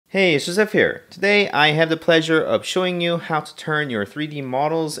Hey, it's Joseph here. Today I have the pleasure of showing you how to turn your 3D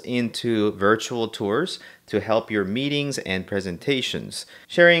models into virtual tours to help your meetings and presentations.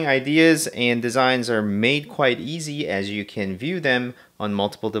 Sharing ideas and designs are made quite easy as you can view them on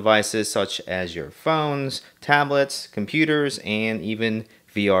multiple devices such as your phones, tablets, computers, and even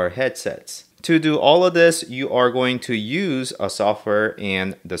VR headsets. To do all of this, you are going to use a software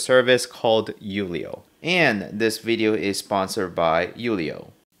and the service called Yulio. And this video is sponsored by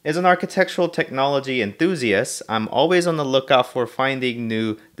Yulio. As an architectural technology enthusiast, I'm always on the lookout for finding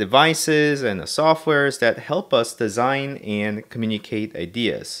new devices and softwares that help us design and communicate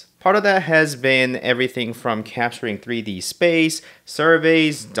ideas. Part of that has been everything from capturing 3D space,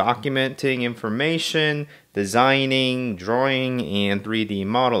 surveys, documenting information, designing, drawing, and 3D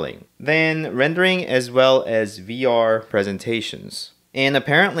modeling. Then rendering as well as VR presentations. And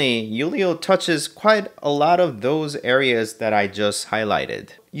apparently, Yulio touches quite a lot of those areas that I just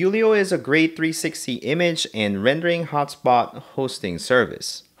highlighted. Yulio is a great 360 image and rendering hotspot hosting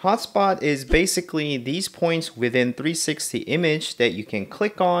service. Hotspot is basically these points within 360 image that you can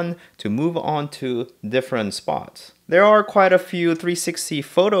click on to move on to different spots. There are quite a few 360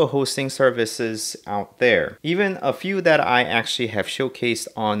 photo hosting services out there, even a few that I actually have showcased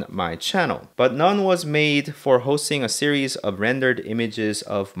on my channel, but none was made for hosting a series of rendered images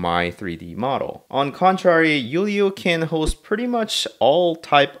of my 3D model. On contrary, Yulio can host pretty much all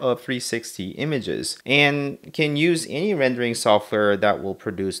type of 360 images and can use any rendering software that will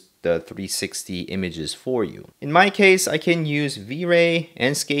produce the 360 images for you. In my case, I can use V-Ray,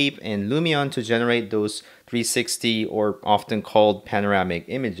 Enscape, and Lumion to generate those 360 or often called panoramic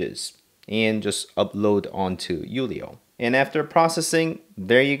images and just upload onto Yulio. And after processing,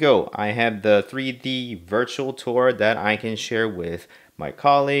 there you go. I have the 3D virtual tour that I can share with my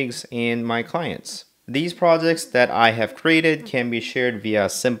colleagues and my clients. These projects that I have created can be shared via a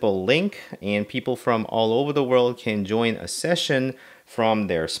simple link, and people from all over the world can join a session from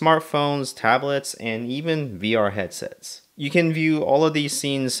their smartphones, tablets, and even VR headsets. You can view all of these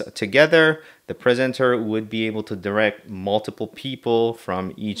scenes together. The presenter would be able to direct multiple people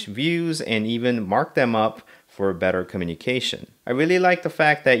from each views and even mark them up for better communication. I really like the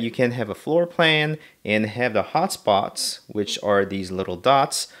fact that you can have a floor plan and have the hotspots, which are these little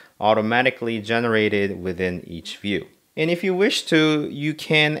dots, automatically generated within each view. And if you wish to, you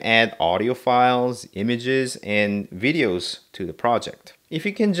can add audio files, images, and videos to the project. If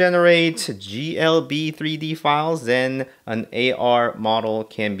you can generate GLB 3D files, then an AR model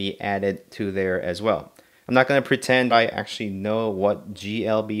can be added to there as well. I'm not going to pretend I actually know what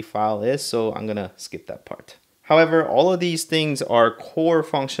GLB file is, so I'm going to skip that part. However, all of these things are core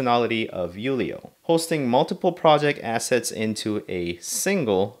functionality of Yulio, hosting multiple project assets into a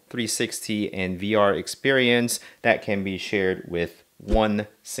single 360 and VR experience that can be shared with one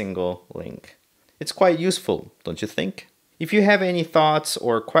single link. It's quite useful, don't you think? If you have any thoughts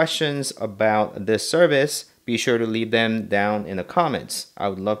or questions about this service, be sure to leave them down in the comments. I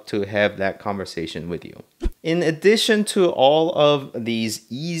would love to have that conversation with you. In addition to all of these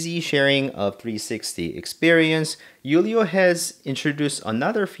easy sharing of 360 experience, Yulio has introduced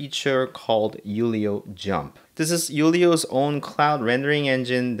another feature called Yulio Jump. This is Yulio's own cloud rendering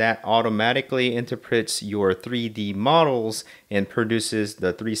engine that automatically interprets your 3D models and produces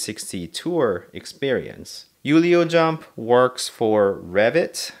the 360 tour experience. Yulio Jump works for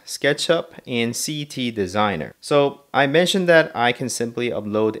Revit, SketchUp, and CT Designer. So I mentioned that I can simply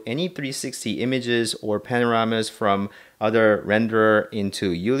upload any 360 images or panoramas from other renderer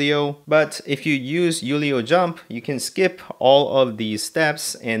into Yulio. But if you use Yulio Jump, you can skip all of these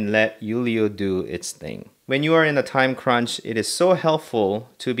steps and let Yulio do its thing. When you are in a time crunch, it is so helpful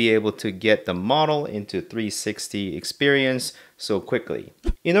to be able to get the model into 360 experience so quickly.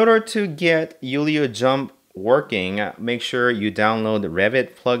 In order to get Yulio Jump working, make sure you download the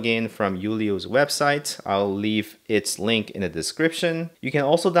Revit plugin from Yulio's website. I'll leave its link in the description. You can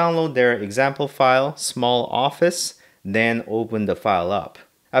also download their example file, Small Office, then open the file up.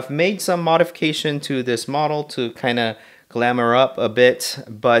 I've made some modification to this model to kind of glamour up a bit,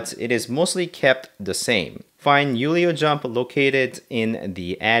 but it is mostly kept the same. Find Yulio Jump located in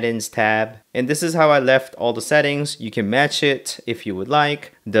the Add-ins tab, and this is how I left all the settings. You can match it if you would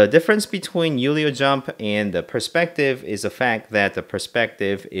like. The difference between Yulio Jump and the perspective is the fact that the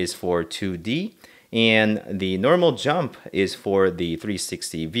perspective is for 2D and the normal jump is for the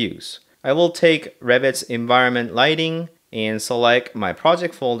 360 views. I will take Revit's environment lighting and select my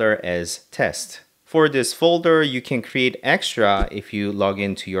project folder as test. For this folder, you can create extra if you log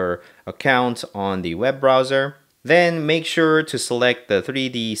into your account on the web browser. Then make sure to select the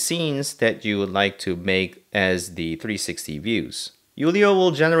 3D scenes that you would like to make as the 360 views. Yulio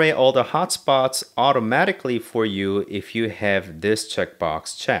will generate all the hotspots automatically for you if you have this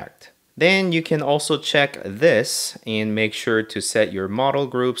checkbox checked. Then you can also check this and make sure to set your model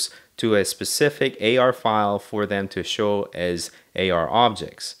groups to a specific AR file for them to show as AR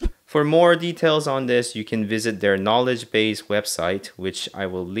objects. For more details on this, you can visit their knowledge-base website, which I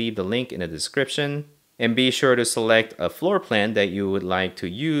will leave the link in the description. And be sure to select a floor plan that you would like to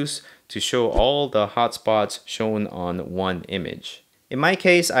use to show all the hotspots shown on one image. In my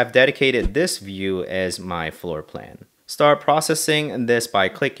case, I've dedicated this view as my floor plan. Start processing this by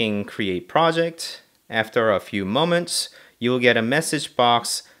clicking Create Project. After a few moments, you'll get a message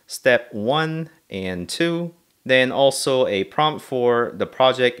box, Step 1 and 2, then also a prompt for the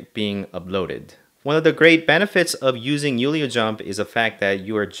project being uploaded. One of the great benefits of using Yulio Jump is the fact that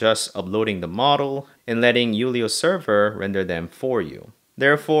you are just uploading the model and letting Yulio server render them for you.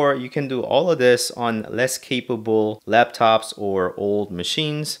 Therefore, you can do all of this on less capable laptops or old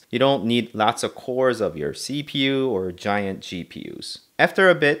machines. You don't need lots of cores of your CPU or giant GPUs. After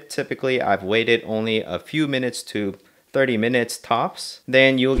a bit, typically I've waited only a few minutes to 30 minutes tops.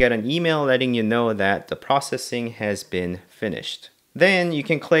 Then you'll get an email letting you know that the processing has been finished. Then you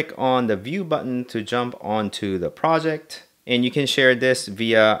can click on the View button to jump onto the project. And you can share this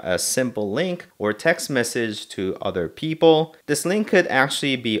via a simple link or text message to other people. This link could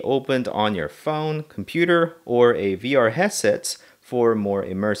actually be opened on your phone, computer, or a VR headset for more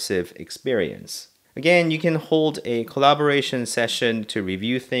immersive experience. Again, you can hold a collaboration session to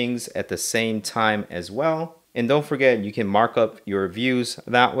review things at the same time as well. And don't forget, you can mark up your views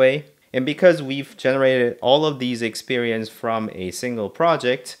that way. And because we've generated all of these experiences from a single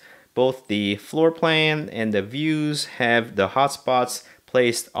project, both the floor plan and the views have the hotspots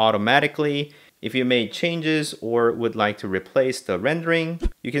placed automatically. If you made changes or would like to replace the rendering,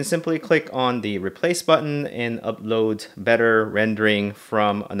 you can simply click on the replace button and upload better rendering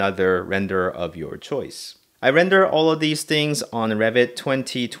from another renderer of your choice. I render all of these things on Revit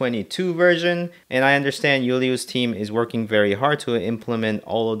 2022 version, and I understand Yulio's team is working very hard to implement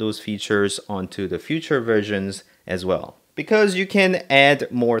all of those features onto the future versions as well. Because you can add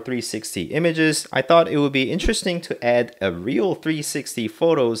more 360 images, I thought it would be interesting to add a real 360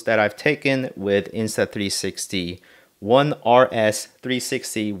 photos that I've taken with Insta360 1RS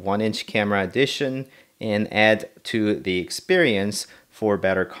 360 1-inch camera edition and add to the experience for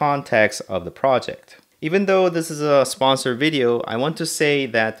better context of the project. Even though this is a sponsored video, I want to say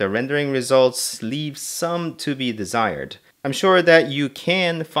that the rendering results leave some to be desired. I'm sure that you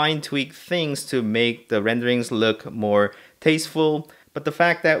can fine-tweak things to make the renderings look more tasteful, but the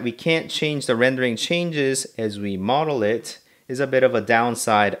fact that we can't change the rendering changes as we model it is a bit of a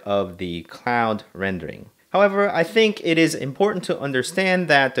downside of the cloud rendering. However, I think it is important to understand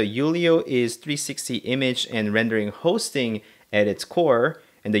that the Yulio is 360 image and rendering hosting at its core,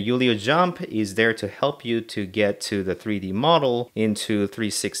 and the Yulio Jump is there to help you to get to the 3D model into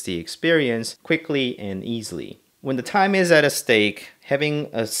 360 experience quickly and easily. When the time is at stake, having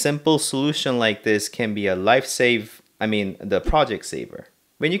a simple solution like this can be a the project saver.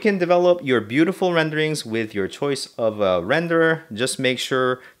 When you can develop your beautiful renderings with your choice of a renderer, just make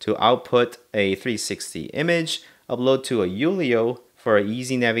sure to output a 360 image, upload to a Yulio for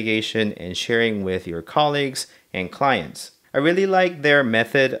easy navigation and sharing with your colleagues and clients. I really like their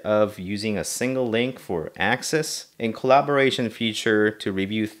method of using a single link for access and collaboration feature to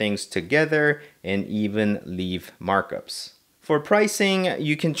review things together and even leave markups. For pricing,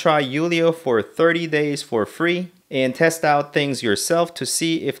 you can try Yulio for 30 days for free and test out things yourself to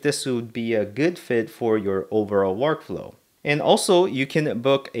see if this would be a good fit for your overall workflow. And also, you can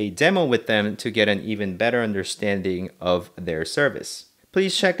book a demo with them to get an even better understanding of their service.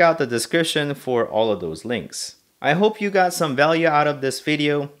 Please check out the description for all of those links. I hope you got some value out of this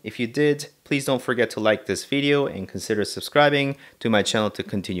video. If you did, please don't forget to like this video and consider subscribing to my channel to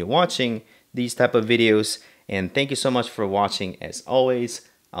continue watching these type of videos. And thank you so much for watching as always.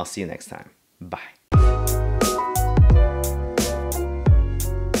 I'll see you next time. Bye.